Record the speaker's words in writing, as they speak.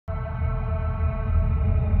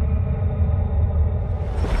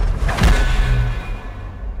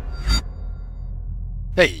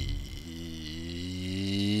Hey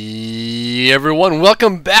everyone,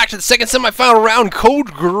 welcome back to the second semifinal round, Code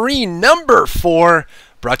Green number 4.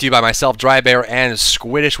 Brought to you by myself, Dry Bear, and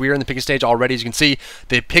Squiddish. We are in the picking stage already. As you can see,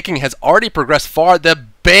 the picking has already progressed far. The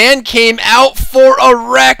ban came out for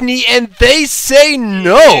Arachne, and they say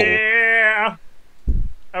no. Yeah.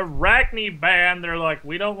 Arachne ban. They're like,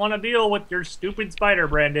 we don't want to deal with your stupid spider,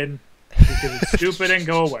 Brandon, because it's stupid and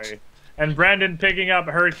go away. And Brandon picking up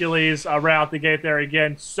Hercules right out the gate there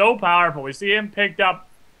again. So powerful. We see him picked up.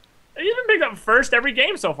 He's been picked up first every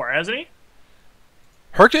game so far, hasn't he?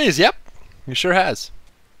 Hercules, yep. He sure has.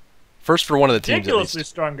 First for one of the teams, Ridiculously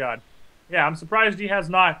strong god. Yeah, I'm surprised he has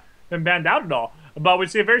not been banned out at all. But we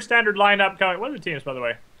see a very standard lineup coming. What are the teams, by the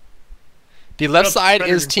way? The left side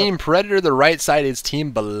is Team Predator. The right side is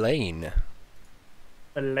Team Blain.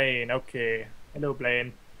 Blain, okay. Hello,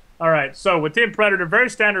 Blain. All right, so with Team Predator, very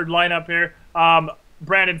standard lineup here.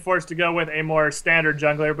 Brandon forced to go with a more standard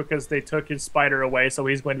jungler because they took his spider away, so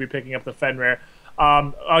he's going to be picking up the Fenrir.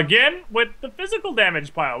 Again, with the physical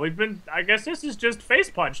damage pile, I guess this is just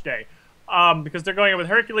face punch day. Because they're going with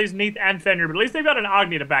Hercules, Neith, and Fenrir, but at least they've got an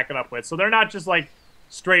Agni to back it up with, so they're not just like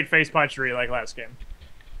straight face punchery like last game.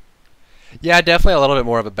 Yeah, definitely a little bit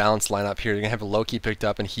more of a balanced lineup here. You're going to have Loki picked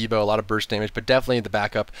up and Hebo, a lot of burst damage, but definitely the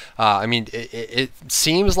backup. I mean, it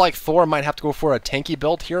seems like Thor might have to go for a tanky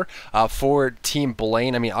build here for Team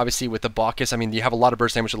Blain. I mean, obviously with the Bacchus, I mean, you have a lot of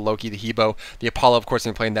burst damage with Loki, the Hebo, the Apollo, of course,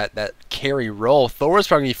 playing that carry role. Thor is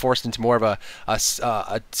probably going to be forced into more of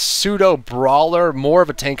a pseudo-brawler, more of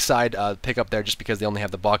a tank side pickup there just because they only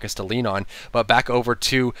have the Bacchus to lean on. But back over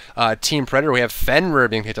to Team Predator, we have Fenrir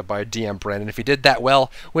being picked up by DM Brandon. If he did that well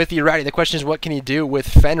with the Irati, the question is, what can he do with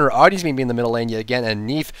Fenrir? Agni's going to be in the middle lane yet again, and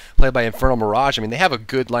Neith, played by Infernal Mirage. I mean, they have a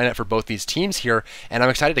good lineup for both these teams here, and I'm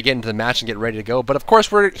excited to get into the match and get ready to go. But of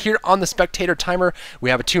course, we're here on the spectator timer.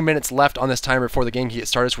 We have 2 minutes left on this timer before the game can get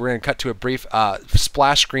started, so we're going to cut to a brief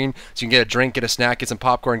splash screen so you can get a drink, get a snack, get some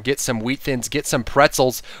popcorn, get some wheat thins, get some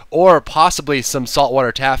pretzels, or possibly some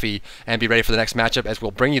saltwater taffy, and be ready for the next matchup as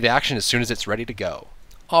we'll bring you the action as soon as it's ready to go.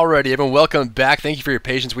 Alrighty, everyone, welcome back. Thank you for your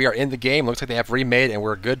patience. We are in the game. Looks like they have remade, and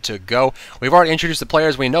we're good to go. We've already introduced the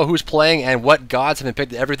players. We know who's playing and what gods have been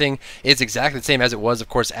picked. Everything is exactly the same as it was, of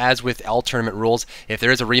course, as with L tournament rules. If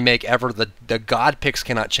there is a remake ever, the god picks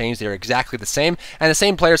cannot change. They are exactly the same, and the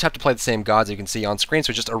same players have to play the same gods, you can see on screen.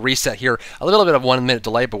 So just a reset here. A little bit of 1 minute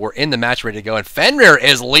delay, but we're in the match ready to go. And Fenrir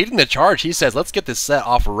is leading the charge. He says, let's get this set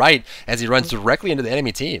off right as he runs directly into the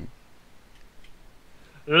enemy team.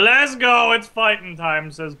 Let's go, it's fighting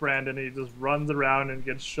time, says Brandon. He just runs around and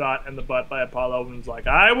gets shot in the butt by Apollo and is like,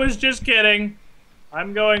 I was just kidding.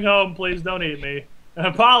 I'm going home, please don't eat me. And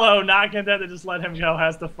Apollo, not content to just let him go,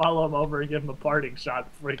 has to follow him over and give him a parting shot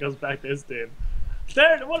before he goes back to his team.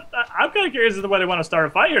 I'm kind of curious as to whether they want to start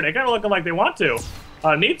a fight here. They kind of looking like they want to.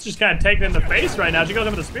 Neith's just kind of taken in the face right now. She goes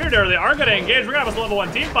in with the Spirit Arrow. They are going to engage. We're going to have a level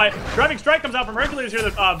 1 team fight. Driving Strike comes out from Hercules here.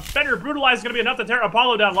 The Fenrir Brutalize is going to be enough to tear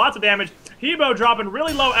Apollo down. Lots of damage. Hebo dropping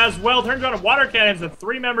really low as well. Turns around a water cannons. The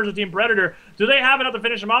 3 members of Team Predator. Do they have enough to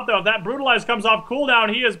finish him off, though? If that Brutalize comes off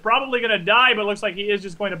cooldown, he is probably going to die, but it looks like he is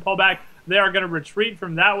just going to pull back. They are going to retreat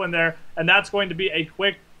from that one there, and that's going to be a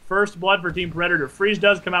quick first blood for Team Predator. Freeze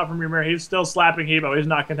does come out from Ymir. He's still slapping Hebo. He's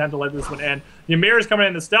not content to let this one end. Ymir is coming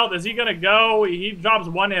in the stealth. Is he going to go? He drops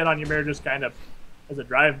 1 hit on Ymir just kind of as a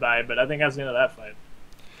drive-by, but I think that's the end of that fight.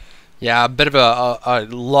 Yeah, a bit of a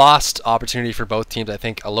lost opportunity for both teams. I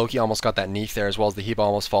think Loki almost got that Neith there, as well as the Hebo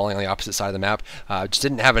almost falling on the opposite side of the map. Just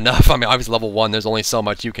didn't have enough. I mean, obviously level 1, there's only so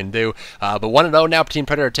much you can do. But 1-0 now, Team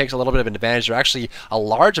Predator takes a little bit of an advantage. They're actually a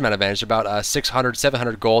large amount of advantage, about 600,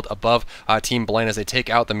 700 gold above Team Blain as they take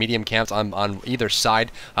out the medium camps on either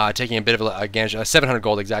side, taking a bit of a advantage, 700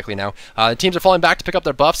 gold exactly now. The teams are falling back to pick up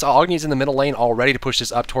their buffs. Agni's in the middle lane already to push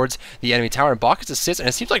this up towards the enemy tower, and Bacchus assists, and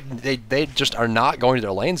it seems like they just are not going to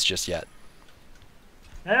their lanes just yet.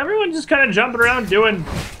 Everyone's just kind of jumping around doing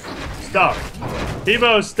stuff.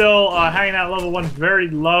 Hebo's still hanging out level 1 very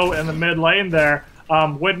low in the mid lane there.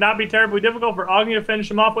 Would not be terribly difficult for Agni to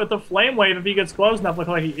finish him off with the Flame Wave if he gets close enough. Looks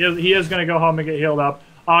like he is going to go home and get healed up.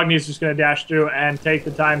 Agni's just going to dash through and take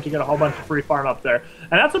the time to get a whole bunch of free farm up there.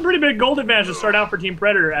 And that's a pretty big gold advantage to start out for Team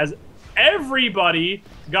Predator, as everybody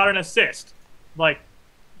got an assist. Like,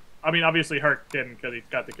 I mean, obviously Herc didn't because he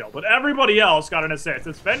got the kill, but everybody else got an assist.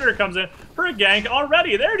 As Fenrir comes in for a gank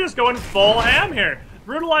already. They're just going full ham here.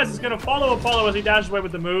 Brutalize is going to follow Apollo as he dashes away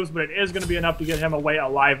with the moves, but it is going to be enough to get him away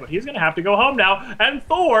alive. But he's going to have to go home now, and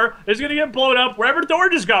Thor is going to get blown up wherever Thor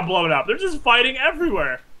just got blown up. They're just fighting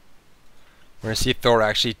everywhere. We're going to see Thor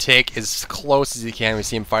actually take as close as he can. We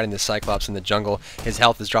see him fighting the Cyclops in the jungle. His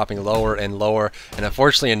health is dropping lower and lower, and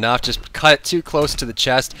unfortunately enough, just cut too close to the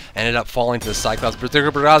chest, ended up falling to the Cyclops.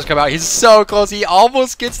 Berserker Barrage come out. He's so close. He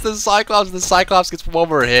almost gets the Cyclops. The Cyclops gets one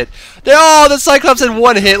more hit. Oh, the Cyclops had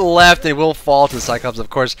one hit left and will fall to the Cyclops.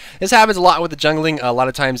 Of course, this happens a lot with the jungling. A lot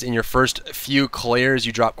of times in your first few clears,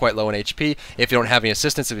 you drop quite low in HP. If you don't have any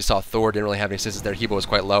assistance, if we saw Thor didn't really have any assistance there, Hebo was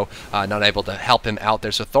quite low, not able to help him out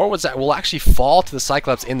there. So Thor will actually fall to the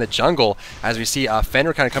Cyclops in the jungle, as we see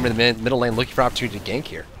Fenrir kind of come to the middle lane looking for opportunity to gank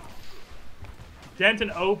here.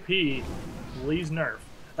 Denton OP, Lee's nerf.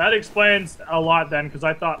 That explains a lot then, because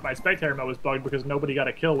I thought my spectator mode was bugged because nobody got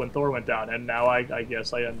a kill when Thor went down, and now I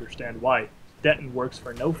guess I understand why. Denton works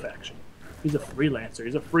for no faction. He's a freelancer.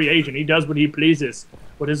 He's a free agent. He does what he pleases,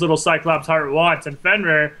 what his little Cyclops heart wants. And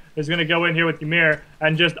Fenrir is going to go in here with Ymir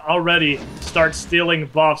and just already start stealing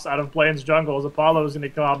buffs out of Blain's jungle. As Apollo is going to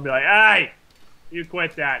come up and be like, "Hey, you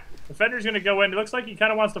quit that." The Fenrir's going to go in. It looks like he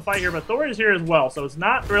kind of wants to fight here, but Thor is here as well, so it's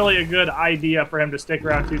not really a good idea for him to stick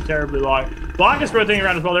around too terribly long. Bacchus rotating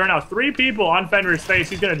around as well. There are now 3 people on Fenrir's face.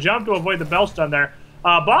 He's going to jump to avoid the bell stun there.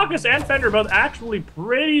 Bacchus and Fenrir both actually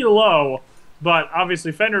pretty low, but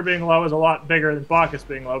obviously Fenrir being low is a lot bigger than Bacchus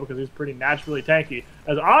being low because he's pretty naturally tanky.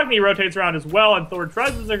 As Agni rotates around as well, and Thor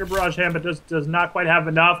tries to Berserker Barrage him, but just does not quite have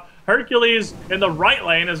enough. Hercules in the right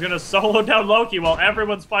lane is going to solo down Loki while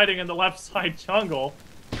everyone's fighting in the left side jungle.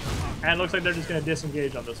 And it looks like they're just going to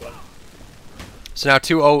disengage on this one. So now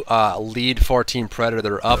 2-0 lead for Team Predator.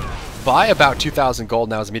 They're up by about 2,000 gold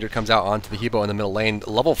now as the meter comes out onto the Hebo in the middle lane.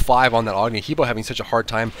 Level 5 on that Agni. Hebo having such a hard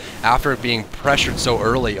time after being pressured so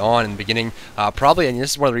early on in the beginning. Probably, and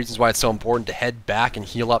this is one of the reasons why it's so important to head back and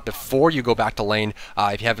heal up before you go back to lane.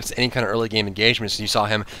 If you have any kind of early game engagement, so you saw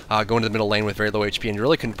him go into the middle lane with very low HP and he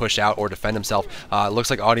really couldn't push out or defend himself. It looks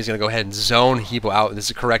like Agni's going to go ahead and zone Hebo out. This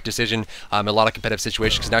is a correct decision in a lot of competitive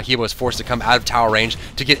situations because now Hebo is forced to come out of tower range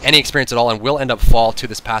to get any experience at all and will end up fall to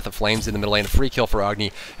this Path of Flames in the middle lane. A free kill for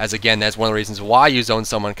Agni, as again, that's one of the reasons why you zone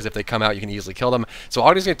someone, because if they come out, you can easily kill them. So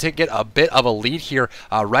Agni's going to get a bit of a lead here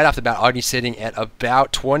right off the bat. Agni sitting at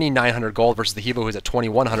about 2,900 gold versus the Hebo, who's at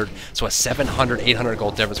 2,100, so a 700, 800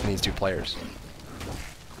 gold difference between these two players.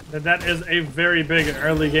 That is a very big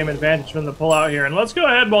early game advantage from the pullout here. And let's go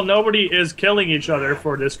ahead while nobody is killing each other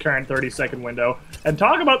for this current 30-second window and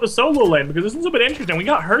talk about the solo lane, because this is a bit interesting. We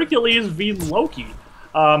got Hercules v Loki.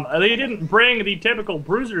 They didn't bring the typical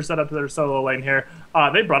bruiser setup to their solo lane here.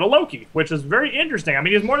 They brought a Loki, which is very interesting. I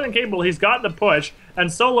mean, he's more than capable. He's got the push,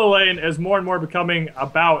 and solo lane is more and more becoming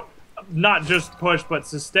about not just push, but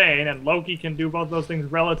sustain, and Loki can do both those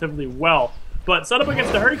things relatively well. But set up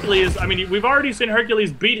against the Hercules, I mean, we've already seen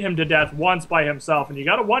Hercules beat him to death once by himself, and you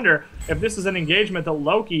got to wonder if this is an engagement that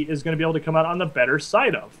Loki is going to be able to come out on the better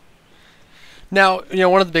side of. Now, you know,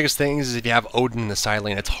 one of the biggest things is if you have Odin in the side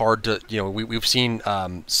lane, it's hard to, you know, we've seen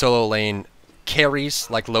solo lane carries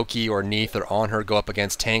like Loki or Neith or on her go up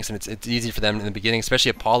against tanks, and it's easy for them in the beginning,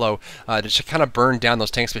 especially Apollo, to just kind of burn down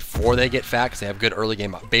those tanks before they get fat because they have good early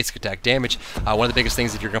game basic attack damage. One of the biggest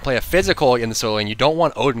things, if you're going to play a physical in the solo lane, you don't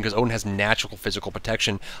want Odin because Odin has natural physical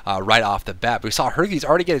protection right off the bat. But we saw Hercules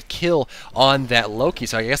already get a kill on that Loki,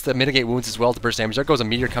 so I guess the mitigate wounds as well to burst damage. There goes a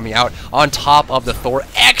meteor coming out on top of the Thor.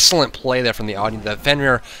 Excellent play there from the audience. The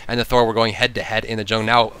Fenrir and the Thor were going head to head in the jungle.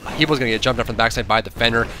 Now Hebo's going to get jumped up from the backside by the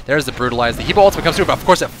Fenrir. There's the brutalize. The Hebo ultimate comes through, but of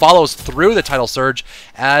course it follows through the tidal surge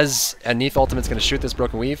as Neith ultimate's going to shoot this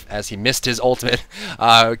broken weave as he missed his ultimate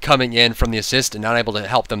coming in from the assist and not able to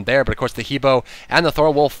help them there. But of course the Hebo and the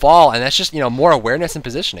Thor will fall, and that's just, you know, more awareness and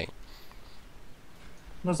positioning.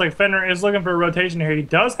 Looks like Fenrir is looking for a rotation here. He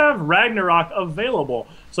does have Ragnarok available,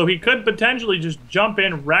 so he could potentially just jump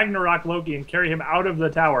in Ragnarok Loki and carry him out of the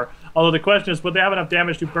tower. Although the question is, would they have enough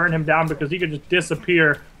damage to burn him down, because he could just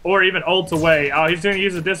disappear or even ult away. He's going to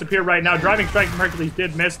use a disappear right now. Driving strike from Hercules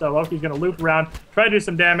did miss, though. Loki's going to loop around, try to do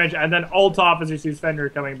some damage, and then ult off as he sees Fenrir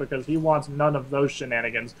coming because he wants none of those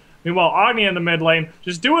shenanigans. Meanwhile, Agni in the mid lane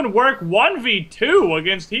just doing work 1v2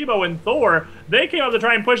 against Hebo and Thor. They came up to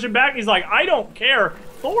try and push him back, and he's like, I don't care.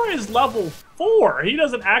 Thor is level 4. He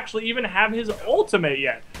doesn't actually even have his ultimate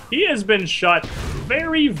yet. He has been shut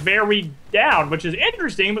very, very down, which is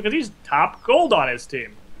interesting because he's top gold on his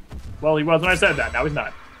team. Well, he was when I said that. Now he's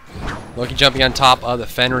not. Loki jumping on top of the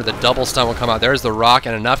Fenrir. The double stun will come out. There's the rock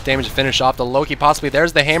and enough damage to finish off the Loki. Possibly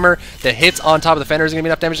there's the hammer that hits on top of the Fenrir. Is going to be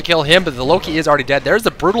enough damage to kill him, but the Loki is already dead. There's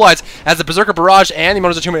the brutalize as the Berserker Barrage and the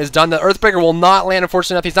Mono's Attunement is done. The Earthbreaker will not land,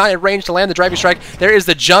 unfortunately enough. He's not at range to land the driving strike. There is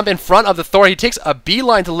the jump in front of the Thor. He takes a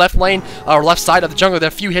beeline to the left lane, or left side of the jungle. There are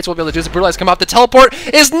a few hits will be able to do. The brutalize come out. The teleport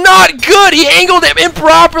is not good. He angled it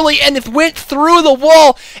improperly and it went through the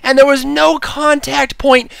wall, and there was no contact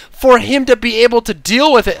point for him to be able to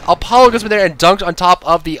deal with it. Apollo goes in there and dunked on top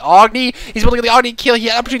of the Agni. He's able to get the Agni kill. He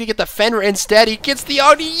had an opportunity to get the Fenrir instead. He gets the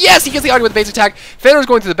Agni. Yes, he gets the Agni with the base attack. Fenrir's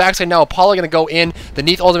going through the backside now. Apollo going to go in. The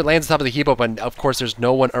Neath ultimate lands on top of the Hebo, but of course there's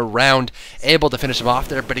no one around able to finish him off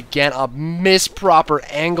there. But again, a misproper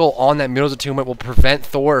angle on that Middle's attunement will prevent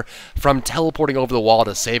Thor from teleporting over the wall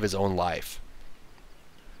to save his own life.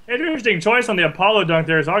 Interesting choice on the Apollo dunk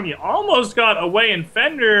there. As Agni almost got away, and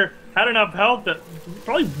Fender had enough health that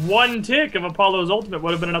probably one tick of Apollo's ultimate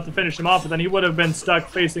would have been enough to finish him off, but then he would have been stuck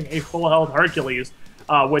facing a full health Hercules,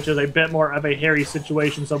 which is a bit more of a hairy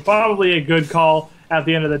situation. So probably a good call at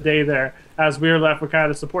the end of the day there, as we are left with kind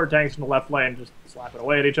of the support tanks from the left lane just slapping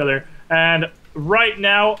away at each other. And right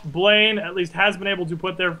now, Blain at least has been able to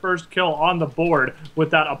put their first kill on the board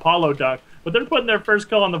with that Apollo dunk. But they're putting their first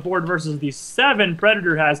kill on the board versus the 7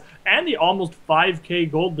 Predator has, and the almost 5K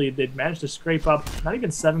gold lead they'd managed to scrape up not even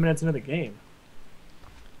 7 minutes into the game.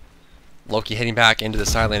 Loki heading back into the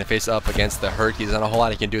side lane to face up against the Hercules. There's not a whole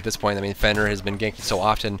lot he can do at this point. I mean, Fenrir has been ganking so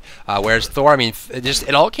often, whereas Thor, I mean,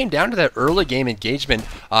 it all came down to that early game engagement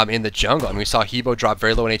in the jungle. I mean, we saw Hebo drop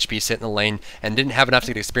very low in HP, sit in the lane, and didn't have enough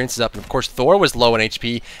to get experiences up. And of course, Thor was low in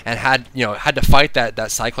HP and had to fight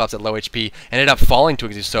that Cyclops at low HP, and ended up falling to it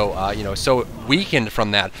because he's so so weakened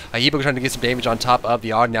from that. Hebo trying to get some damage on top of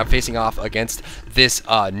the Agni, now facing off against this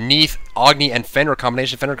Neath, Agni, and Fenrir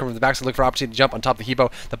combination. Fenrir coming from the back to look for opportunity to jump on top of the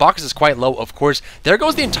Hebo. The Bacchus is quite low, of course. There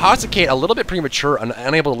goes the Intoxicate, a little bit premature,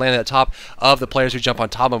 unable to land at the top of the players who jump on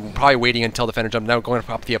top of him, probably waiting until the Fenrir jump. Now going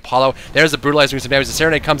up the Apollo. There's the Brutalizer doing some damage. The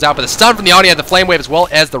Serenade comes out, but the stun from the Agni and the Flame Wave, as well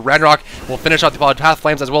as the Ragnarok, will finish off the Apollo Path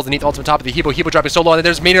Flames, as well as the Neath ultimate top of the Hebo. Hebo dropping so low, and then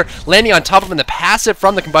there's Meteor landing on top of him, and the passive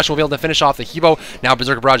from the combustion will be able to finish off the Hebo. Now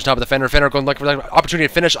Berserker Barrage on top of the Fenrir. Fenrir going looking for the opportunity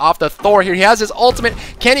to finish off the Thor here. He has his ultimate.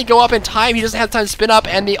 Can he go up in time? He doesn't have time to spin up,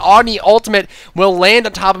 and the Agni ultimate will land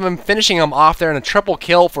on top of him, finishing him off there in a triple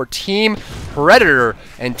kill for Team Predator,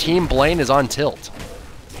 and Team Blain is on tilt.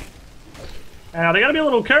 Now they gotta be a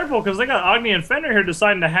little careful because they got Agni and Fenrir here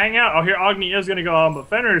deciding to hang out. Oh, here Agni is gonna go home, but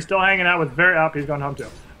Fenrir is still hanging out with he's going home too.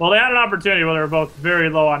 Well, they had an opportunity where they were both very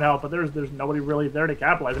low on health, but there's nobody really there to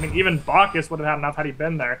capitalize. I mean, even Bacchus would have had enough had he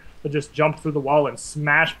been there to just jump through the wall and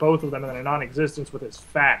smash both of them in a non-existence with his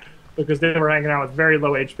fat, because they were hanging out with very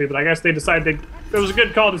low HP. But I guess they decided it was a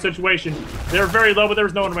good call to the situation. They were very low, but there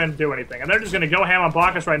was no one to do anything. And they're just going to go ham on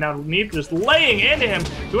Bacchus right now. Neath just laying into him,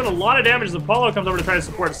 doing a lot of damage as Apollo comes over to try to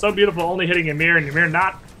support. It's so beautiful, only hitting Ymir, and Ymir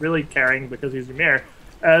not really caring because he's Ymir,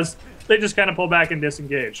 as they just kind of pull back and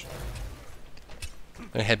disengage.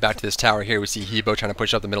 Gonna head back to this tower here. We see Hebo trying to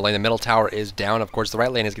push up the middle lane. The middle tower is down. Of course, the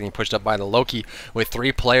right lane is getting pushed up by the Loki, with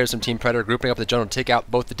 3 players from Team Predator grouping up the jungle to take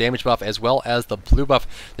out both the damage buff as well as the blue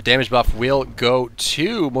buff. The damage buff will go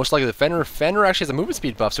to, most likely, the Fenrir. Fenrir actually has a movement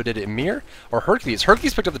speed buff, so did it Ymir or Hercules?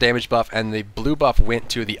 Hercules picked up the damage buff, and the blue buff went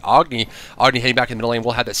to the Agni. Agni heading back in the middle lane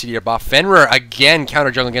will have that CDR buff. Fenrir again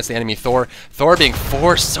counter jungle against the enemy Thor. Thor being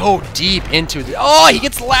forced so deep into the... Oh, he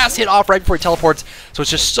gets the last hit off right before he teleports, so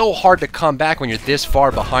it's just so hard to come back when you're this far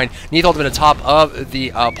behind. Neath ultimate on top of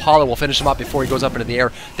the Apollo will finish him up before he goes up into the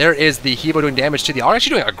air. There is the Hebo doing damage to the Agni,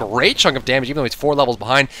 actually doing a great chunk of damage, even though he's 4 levels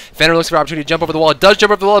behind. Fenrir looks for an opportunity to jump over the wall. It does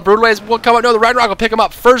jump over the wall. The Brutalizer will come out. No, the Ragnarok will pick him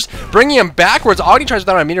up first, bringing him backwards. Agni tries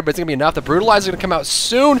without a meter, but it's going to be enough. The Brutalizer is going to come out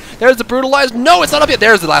soon. There's the Brutalizer. No, it's not up yet.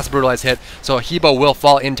 There's the last Brutalized hit. So Hebo will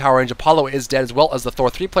fall in tower range. Apollo is dead, as well as the Thor.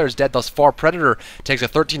 3 players dead thus far. Predator takes a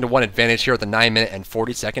 13-1 advantage here at the 9-minute and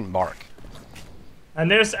 40-second mark. And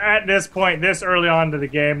at this point, this early on into the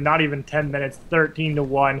game, not even 10 minutes,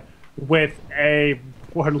 13-1, with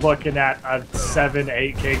we're looking at a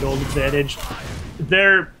 7-8K gold advantage.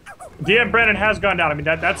 DM Brennan has gone down. I mean,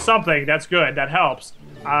 that's something. That's good. That helps.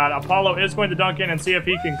 Apollo is going to dunk in and see if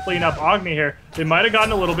he can clean up Agni here. They might have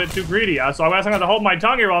gotten a little bit too greedy. So I guess I'm going to hold my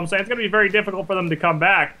tongue here while I'm saying it's going to be very difficult for them to come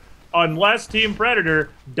back unless Team Predator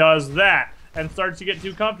does that and starts to get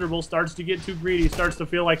too comfortable, starts to get too greedy, starts to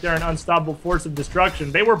feel like they're an unstoppable force of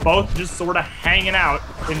destruction. They were both just sort of hanging out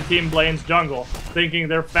in Team Blain's jungle, thinking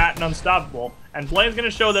they're fat and unstoppable. And Blain's going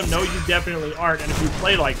to show them, no, you definitely aren't, and if you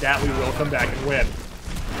play like that, we will come back and win.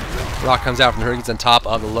 Rock comes out from the Hercules on top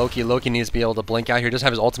of the Loki. Loki needs to be able to blink out here. He does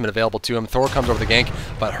have his ultimate available to him. Thor comes over the gank,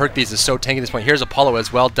 but Hercules is so tanky at this point. Here's Apollo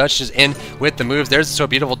as well. Dutch is in with the moves. There's So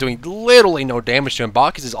Beautiful doing literally no damage to him.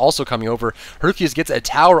 Bacchus is also coming over. Hercules gets a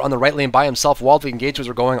tower on the right lane by himself while the engagements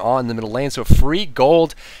are going on in the middle lane. So free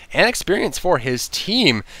gold and experience for his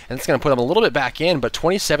team. And it's going to put them a little bit back in, but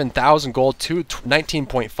 27,000 gold to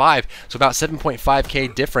 19.5. So about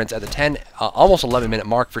 7.5K difference at the 10, almost 11-minute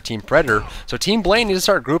mark for Team Predator. So Team Blain needs to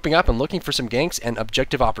start grouping up and looking for some ganks and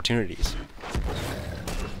objective opportunities.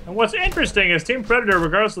 And what's interesting is Team Predator,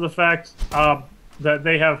 regardless of the fact that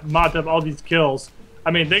they have mopped up all these kills,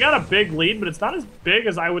 I mean, they got a big lead, but it's not as big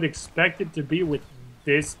as I would expect it to be with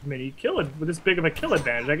this with this big of a kill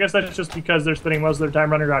advantage. I guess that's just because they're spending most of their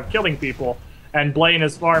time running around killing people, and Blain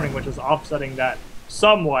is farming, which is offsetting that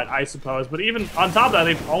somewhat, I suppose. But even on top of that,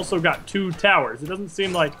 they've also got 2 towers. It doesn't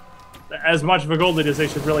seem like as much of a gold lead as they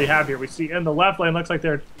should really have here. We see in the left lane, looks like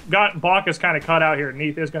they're got Bacchus kind of cut out here.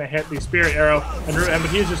 Neath is going to hit the Spirit Arrow, but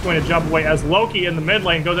he's just going to jump away as Loki in the mid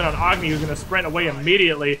lane goes in on Agni, who's going to sprint away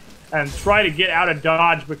immediately and try to get out of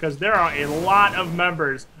dodge, because there are a lot of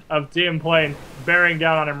members of Team Blain bearing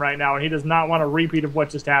down on him right now, and he does not want a repeat of what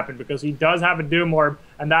just happened, because he does have a Doom Orb,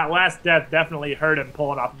 and that last death definitely hurt him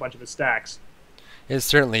pulling off a bunch of his stacks. It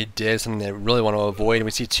certainly did, something they really want to avoid. And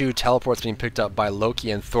we see 2 teleports being picked up by Loki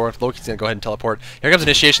and Thor. Loki's going to go ahead and teleport. Here comes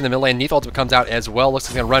Initiation in the mid lane. Neath ultimate comes out as well. Looks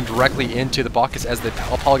like he's going to run directly into the Bacchus as the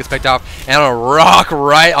Apollo gets picked off. And a rock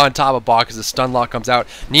right on top of Bacchus. The stun lock comes out.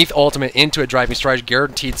 Neath ultimate into a driving strike.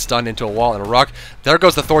 Guaranteed stun into a wall and a rock. There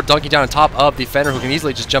goes the Thor dunking down on top of the Fenrir, who can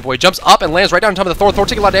easily just jump away. Jumps up and lands right down on top of the Thor. Thor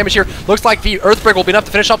taking a lot of damage here. Looks like the Earthbreak will be enough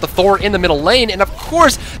to finish off the Thor in the middle lane. And of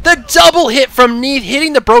course, the double hit from Neath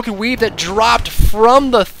hitting the Broken Weave that dropped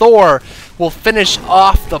from the Thor will finish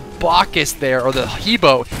off the Bacchus there, or the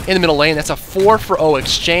Hebo in the middle lane. That's a 4-for-0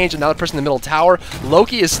 exchange. Another person in the middle tower.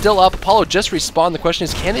 Loki is still up. Apollo just respawned. The question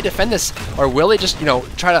is, can they defend this, or will they just,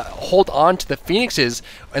 try to hold on to the Phoenixes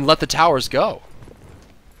and let the towers go?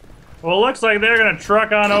 Well, it looks like they're going to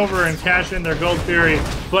truck on over and cash in their Gold Fury,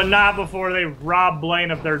 but not before they rob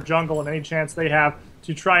Blain of their jungle and any chance they have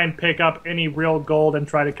to try and pick up any real gold and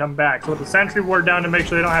try to come back. So with the Sentry Ward down to make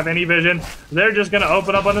sure they don't have any vision, they're just going to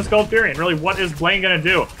open up on this Gold Fury. And really, what is Blain going to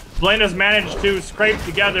do? Blain has managed to scrape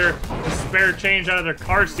together the spare change out of their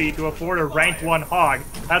car seat to afford a ranked 1 hog.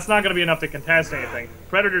 That's not going to be enough to contest anything.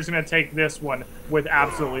 Predator's going to take this one with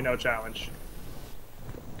absolutely no challenge.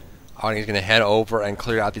 Agni's going to head over and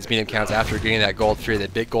clear out these medium counts after getting that gold fury.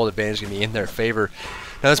 That big gold advantage is going to be in their favor.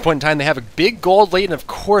 Now, at this point in time, they have a big gold lead, and of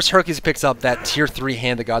course, Hercules picks up that tier 3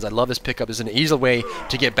 Hand of the Gods. I love this pickup. This is an easy way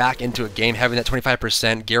to get back into a game, having that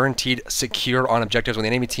 25% guaranteed secure on objectives when the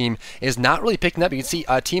enemy team is not really picking up. You can see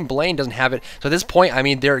Team Blain doesn't have it. So at this point, I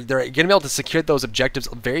mean, they're going to be able to secure those objectives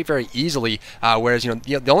very, very easily, whereas,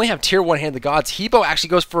 they only have tier 1 Hand of the Gods. Hebo actually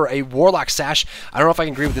goes for a Warlock Sash. I don't know if I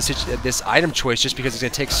can agree with this item choice, just because it's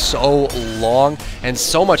going to take so long and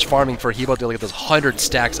so much farming for Hebo to get those 100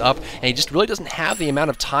 stacks up, and he just really doesn't have the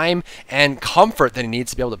amount of time and comfort that he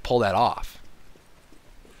needs to be able to pull that off.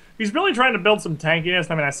 He's really trying to build some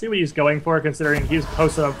tankiness. I mean, I see what he's going for, considering he's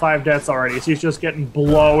posted up 5 deaths already, so he's just getting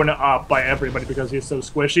blown up by everybody because he's so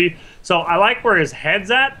squishy. So I like where his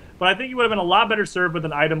head's at, but I think he would have been a lot better served with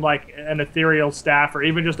an item like an Ethereal Staff, or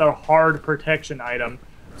even just a hard protection item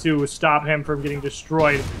to stop him from getting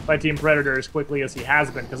destroyed by Team Predator as quickly as he has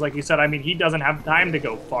been. Because like you said, I mean, he doesn't have time to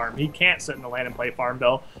go farm. He can't sit in the lane and play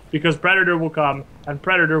Farmville, because Predator will come and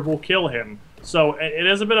Predator will kill him. So it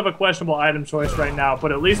is a bit of a questionable item choice right now,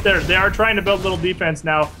 but at least they are trying to build little defense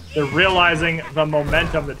now. They're realizing the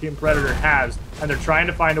momentum that Team Predator has, and they're trying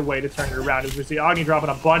to find a way to turn it around. As we see Agni dropping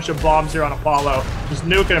a bunch of bombs here on Apollo, just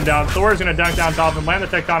nuking him down. Thor's going to dunk down top of him, land the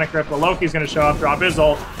Tectonic Rift, but Loki's going to show up, drop his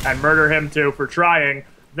ult, and murder him too for trying.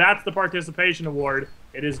 That's the participation award.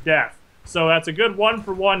 It is death. So that's a good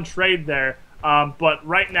 1-for-1 trade there. But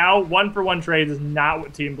right now, 1-for-1 trades is not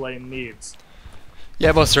what Team Blain needs.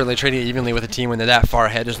 Yeah, most certainly. Trading evenly with a team when they're that far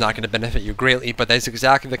ahead is not going to benefit you greatly, but that's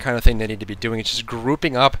exactly the kind of thing they need to be doing. It's just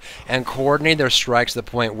grouping up and coordinating their strikes to the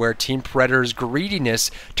point where Team Predator's greediness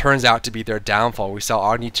turns out to be their downfall. We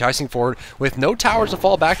saw Agni chasing forward with no towers to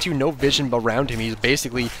fall back to, no vision around him. He's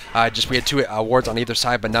basically we had 2 wards on either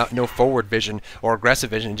side, but no forward vision or aggressive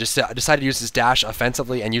vision. Just decided to use his dash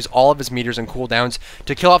offensively and use all of his meters and cooldowns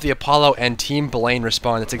to kill off the Apollo, and Team Blain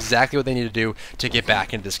respond. That's exactly what they need to do to get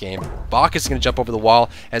back into this game. Bacchus is going to jump over the wall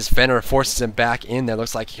as Fenrir forces him back in there.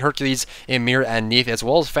 Looks like Hercules, Emir, and Neath, as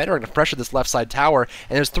well as Fenrir, are going to pressure this left side tower.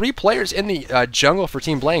 And there's 3 players in the jungle for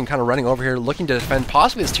Team Blain kind of running over here, looking to defend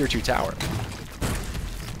possibly this tier 2 tower.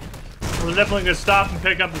 We're definitely going to stop and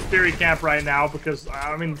pick up the Fury camp right now, because,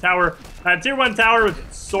 I mean, the tower, tier 1 tower was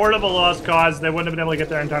sort of a lost cause. They wouldn't have been able to get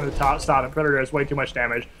there in time to stop it. Predator has way too much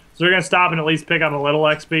damage. So they're going to stop and at least pick up a little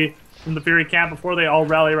XP from the Fury camp before they all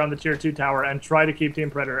rally around the tier 2 tower and try to keep Team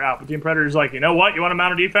Predator out. But Team Predator's like, you know what? You want to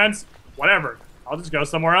mount a defense? Whatever. I'll just go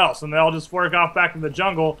somewhere else. And they'll just fork off back in the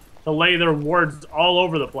jungle to lay their wards all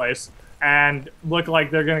over the place and look like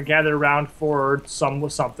they're going to gather around for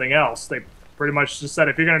something else. They pretty much just said,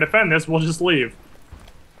 if you're going to defend this, we'll just leave.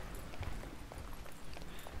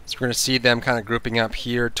 So we're going to see them kind of grouping up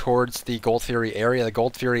here towards the Gold Fury area. The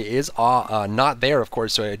Gold Fury is not there, of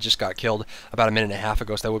course, so it just got killed about a minute and a half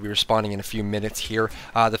ago, so that will be responding in a few minutes here.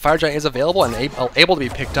 The Fire Giant is available and able to be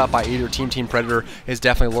picked up by either team. Team Predator is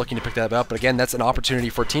definitely looking to pick that up, but again, that's an opportunity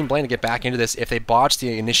for Team Blain to get back into this if they botch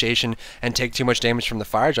the initiation and take too much damage from the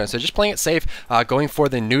Fire Giant. So just playing it safe, going for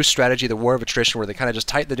the noose strategy, the War of Attrition, where they kind of just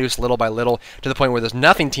tighten the noose little by little to the point where there's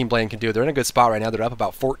nothing Team Blain can do. They're in a good spot right now. They're up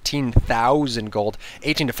about 14,000 gold,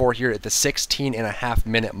 18-4 here at the 16.5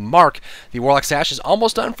 minute mark. The Warlock Sash is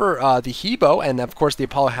almost done for the Hebo, and of course the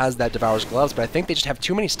Apollo has that Devourer's Gloves, but I think they just have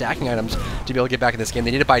too many stacking items to be able to get back in this game. They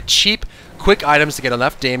need to buy cheap, quick items to get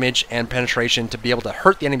enough damage and penetration to be able to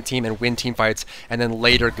hurt the enemy team and win team fights, and then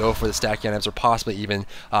later go for the stacking items or possibly even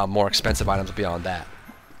more expensive items beyond that.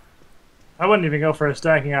 I wouldn't even go for a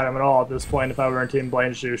stacking item at all at this point if I were in Team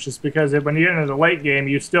Blain's shoes, just because when you get into the late game,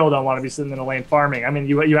 you still don't want to be sitting in the lane farming. I mean,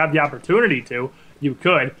 you have the opportunity to, you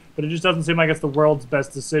could, but it just doesn't seem like it's the world's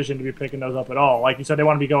best decision to be picking those up at all. Like you said, they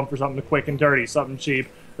want to be going for something quick and dirty, something cheap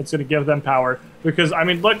that's going to give them power. Because, I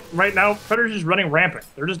mean, look, right now, Predator's just running rampant.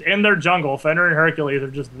 They're just in their jungle. Fenrir and Hercules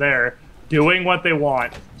are just there, doing what they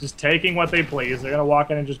want, just taking what they please. They're going to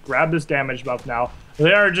walk in and just grab this damage buff now.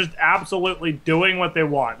 They are just absolutely doing what they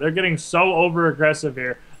want. They're getting so over-aggressive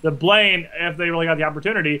here. The Blain, if they really got the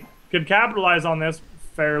opportunity, could capitalize on this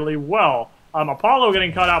fairly well. Apollo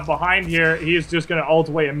getting cut out behind here. He's just going to ult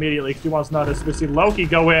away immediately because he wants to notice. We see Loki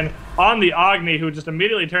go in on the Agni, who just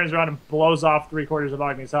immediately turns around and blows off 3/4 of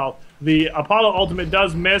Agni's health. The Apollo ultimate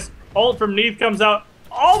does miss. Ult from Neath comes out,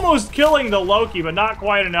 almost killing the Loki, but not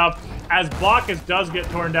quite enough, as Bacchus does get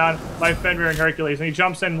torn down by Fenrir and Hercules. And he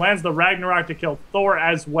jumps in, lands the Ragnarok to kill Thor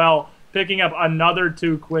as well, picking up another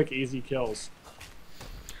 2 quick, easy kills.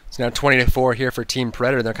 It's now 20-4 here for Team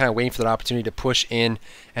Predator. They're kind of waiting for that opportunity to push in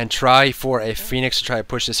and try for a Phoenix to try to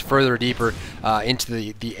push this further deeper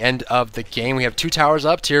into the end of the game. We have 2 towers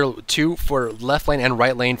up, tier 2 for left lane and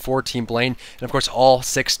right lane for Team Blain. And of course, all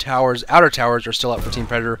 6 towers, outer towers, are still up for Team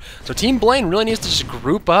Predator. So Team Blain really needs to just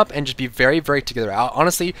group up and just be very, very together.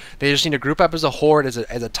 Honestly, they just need to group up as a horde, as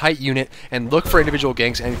a tight unit, and look for individual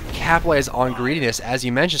ganks and capitalize on greediness. As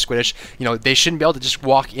you mentioned, Squiddish, you know, they shouldn't be able to just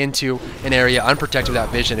walk into an area unprotected without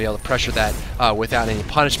vision and be able to pressure that without any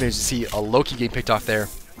punishment. As you see a Loki getting picked off there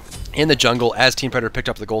in the jungle as Team Predator picked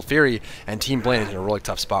up the Gold Fury, and Team Blain is in a really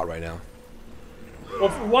tough spot right now. Well,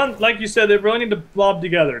 for one, like you said, they really need to blob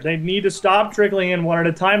together. They need to stop trickling in one at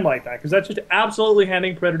a time like that, because that's just absolutely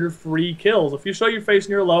handing Predator free kills. If you show your face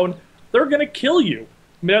and you're alone, they're going to kill you.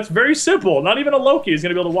 I mean, that's very simple. Not even a Loki is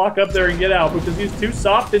going to be able to walk up there and get out, because he's too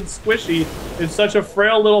soft and squishy in such a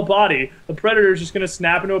frail little body. The Predator is just going to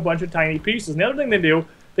snap into a bunch of tiny pieces. And the other thing they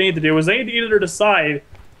need to do is they need to either decide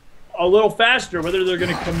a little faster whether they're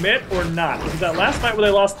going to commit or not. Because that last fight where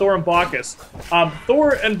they lost Thor and Bacchus,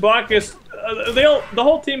 Thor and Bacchus, the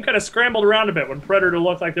whole team kind of scrambled around a bit when Predator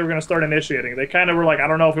looked like they were going to start initiating. They kind of were like, I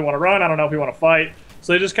don't know if we want to run, I don't know if we want to fight.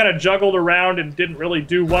 So they just kind of juggled around and didn't really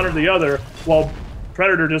do one or the other, while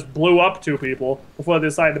Predator just blew up 2 people before they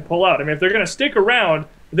decided to pull out. I mean, if they're going to stick around,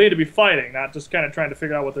 they need to be fighting, not just kind of trying to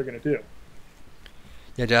figure out what they're going to do.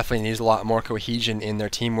 Yeah, definitely needs a lot more cohesion in their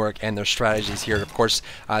teamwork and their strategies here. Of course,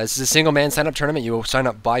 this is a single-man sign-up tournament. You will sign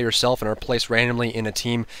up by yourself and are placed randomly in a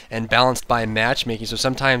team and balanced by matchmaking. So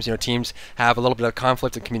sometimes, you know, teams have a little bit of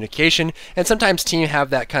conflict in communication, and sometimes teams have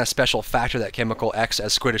that kind of special factor, that chemical X,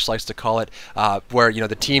 as Squiddish likes to call it, where, you know,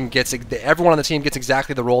 the team gets, everyone on the team gets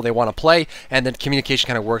exactly the role they want to play, and then communication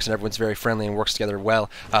kind of works, and everyone's very friendly and works together well.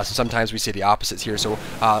 So sometimes we see the opposites here. So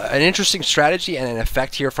an interesting strategy and an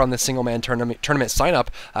effect here from the single-man tournament sign-up,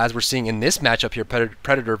 as we're seeing in this matchup here,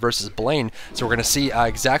 Predator versus Blain. So we're going to see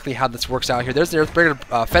exactly how this works out here. There's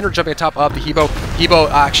Fender jumping on top of the Hebo. Hebo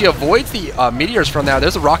actually avoids the meteors from there.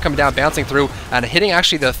 There's a rock coming down, bouncing through, and hitting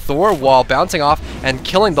actually the Thor wall, bouncing off and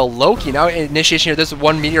killing the Loki. Now initiation here, there's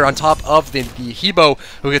 1 meteor on top of the Hebo,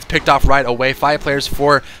 who gets picked off right away. 5 players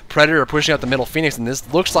for Predator pushing out the middle Phoenix, and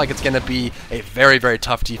this looks like it's going to be a very, very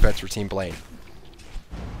tough defense for Team Blain.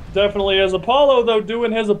 Definitely is. Apollo, though,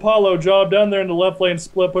 doing his Apollo job down there in the left lane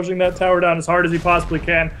split, pushing that tower down as hard as he possibly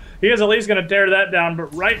can. He is at least going to tear that down,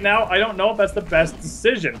 but right now, I don't know if that's the best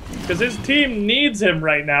decision, because his team needs him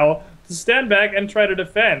right now to stand back and try to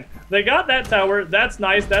defend. They got that tower. That's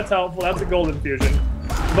nice. That's helpful. That's a gold infusion.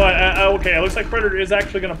 But, okay, it looks like Predator is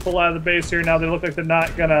actually going to pull out of the base here now. They look like they're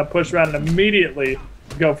not going to push around and immediately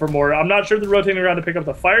go for more. I'm not sure if they're rotating around to pick up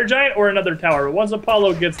the Fire Giant or another tower, but once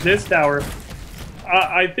Apollo gets this tower,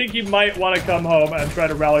 I think he might want to come home and try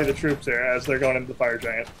to rally the troops here as they're going into the Fire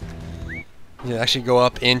Giant. You actually go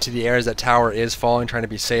up into the air as that tower is falling, trying to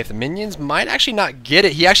be safe. The minions might actually not get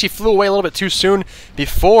it. He actually flew away a little bit too soon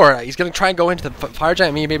before. He's going to try and go into the fire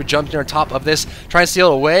giant. Maybe jump near on top of this, try and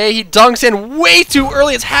steal it away. He dunks in way too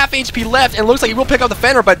early. It's half HP left, and looks like he will pick up the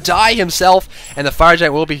Fenrir, but die himself, and the fire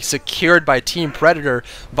giant will be secured by Team Predator.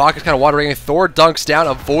 Bach is kind of watering. Thor dunks down,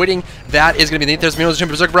 avoiding that is going to be Neath. There's Mino's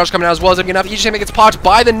Berserker Barrage coming out as well as enough. Each time it gets popped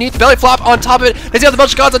by the Neath. Belly flop on top of it. They see the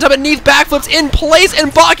bunch of gods on top of it. Neath backflips in place,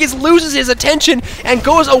 and Bacchus loses his attention and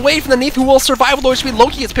goes away from the Neath, who will survive with low HP.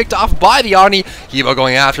 Loki gets picked off by the Agni. Hebo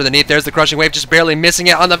going after the Neath. There's the crushing wave, just barely missing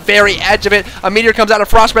it on the very edge of it. A meteor comes out of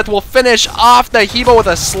Frost Breath, will finish off the Hebo with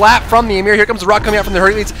a slap from the Ymir. Here comes the rock coming out from the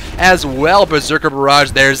Hercules as well. Berserker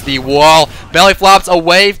Barrage, there's the wall. Belly flops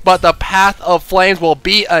away, but the Path of Flames will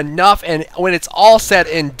be enough, and when it's all said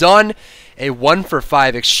and done, a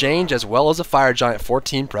 1-for-5 exchange as well as a fire giant for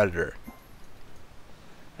Team Predator.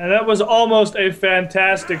 And that was almost a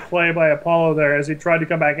fantastic play by Apollo there as he tried to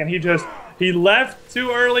come back, and he left too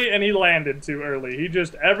early and he landed too early. He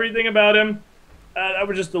just, everything about him, that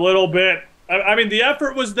was just a little bit, I mean, the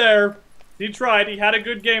effort was there. He tried, he had a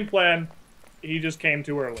good game plan. He just came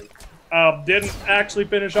too early. Didn't actually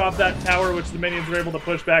finish off that tower, which the minions were able to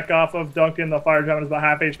push back off of. Duncan, the fire giant, is about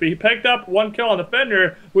half HP. He picked up 1 kill on the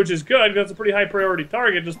Fenrir, which is good because it's a pretty high priority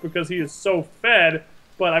target just because he is so fed.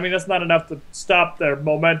 But, I mean, that's not enough to stop their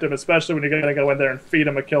momentum, especially when you're going to go in there and feed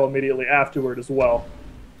him a kill immediately afterward as well.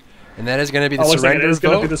 And that is going to be the surrender vote. It is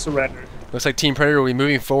going to be the surrender. Looks like Team Predator will be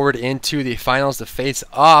moving forward into the finals to face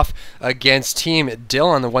off against Team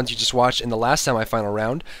Dylan, the ones you just watched in the last semifinal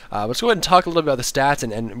round. Let's go ahead and talk a little bit about the stats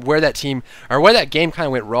and where that team, or where that game kind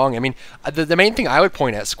of went wrong. I mean, the main thing I would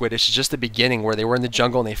point at, Squiddish, is just the beginning where they were in the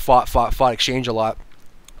jungle and they fought, exchange a lot.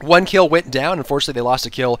 1 kill went down. Unfortunately, they lost a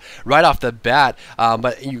kill right off the bat,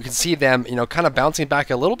 but you can see them, kind of bouncing back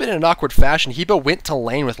a little bit in an awkward fashion. Hebo went to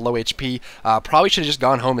lane with low HP. Probably should have just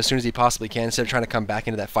gone home as soon as he possibly can instead of trying to come back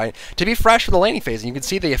into that fight to be fresh for the laning phase. And you can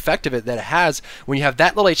see the effect of it that it has when you have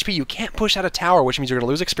that little HP. You can't push out a tower, which means you're going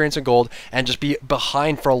to lose experience and gold and just be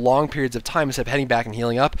behind for long periods of time instead of heading back and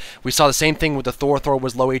healing up. We saw the same thing with the Thor. Thor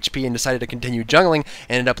was low HP and decided to continue jungling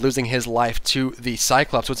and ended up losing his life to the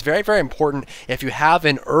Cyclops. So it's very, very important if you have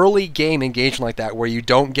an early game engagement like that where you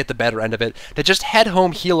don't get the better end of it, to just head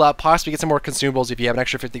home, heal up, possibly get some more consumables if you have an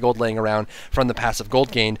extra 50 gold laying around from the passive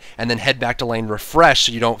gold gain, and then head back to lane refresh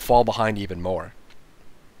so you don't fall behind even more.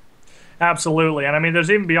 Absolutely. And I mean, there's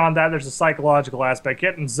even beyond that, there's a psychological aspect.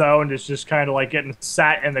 Getting zoned is just kind of like getting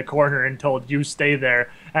sat in the corner and told, you stay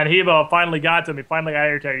there. And Hebo finally got to him. He finally got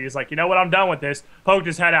irritated. He's like, you know what, I'm done with this. Poked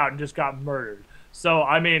his head out and just got murdered. So,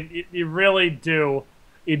 I mean, you really do.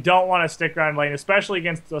 You don't want to stick around lane, especially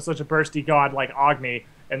against such a bursty god like Agni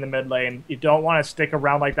in the mid lane. You don't want to stick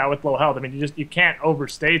around like that with low health. I mean, you can't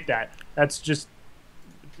overstate that. That's just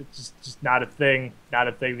not a thing,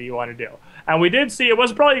 that you want to do. And we did see it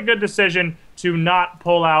was probably a good decision to not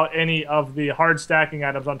pull out any of the hard stacking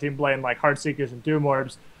items on Team Blain, like Heart Seekers and Doom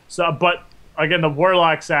Orbs. So, but again, the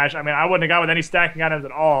Warlock Sash, I mean, I wouldn't have gone with any stacking items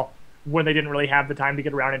at all when they didn't really have the time to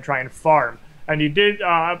get around and try and farm. And you did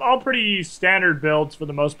all pretty standard builds for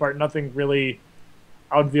the most part. Nothing really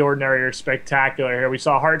out of the ordinary or spectacular here. We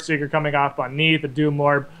saw Heartseeker coming off on Neath, a Doom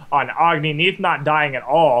Orb on Agni. Neath not dying at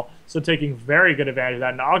all, so taking very good advantage of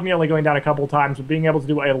that. And Agni only going down a couple times, but being able to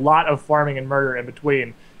do a lot of farming and murder in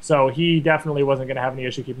between. So he definitely wasn't going to have any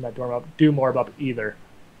issue keeping that Doom Orb up either.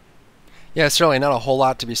 Yeah, certainly not a whole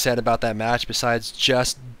lot to be said about that match besides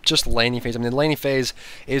just laning phase. I mean, the laning phase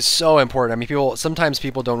is so important. I mean, sometimes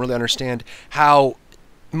people don't really understand how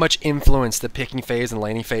much influence the picking phase and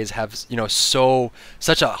laning phase have,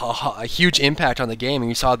 such a huge impact on the game. And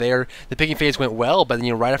you saw there the picking phase went well, but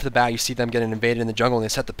then, right after the bat you see them getting invaded in the jungle and they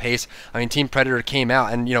set the pace. I mean, Team Predator came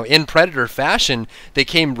out and, in Predator fashion, they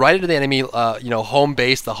came right into the enemy, home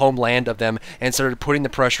base, the homeland of them, and started putting the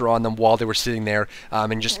pressure on them while they were sitting there.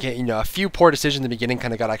 And just, a few poor decisions in the beginning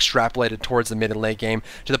kind of got extrapolated towards the mid and late game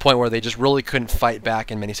to the point where they just really couldn't fight back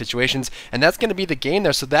in many situations. And that's going to be the game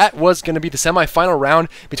there. So that was going to be the semifinal round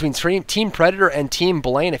between Team Predator and Team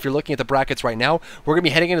Blain. If you're looking at the brackets right now, we're going to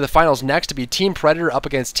be heading into the finals next to be Team Predator up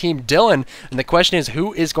against Team Dylan. And the question is,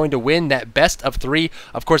 who is going to win that best of 3?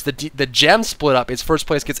 Of course, the gem split up is first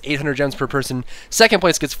place gets 800 gems per person, second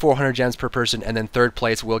place gets 400 gems per person, and then third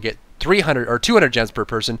place will get 300 or 200 gems per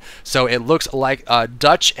person. So it looks like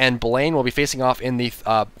Dutch and Blain will be facing off in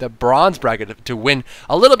the bronze bracket to win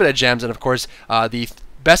a little bit of gems. And of course, the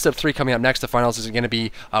best of 3 coming up next, the finals, is going to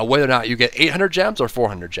be whether or not you get 800 gems or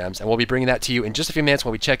 400 gems. And we'll be bringing that to you in just a few minutes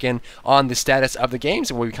when we check in on the status of the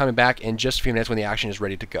games, and we'll be coming back in just a few minutes when the action is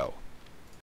ready to go.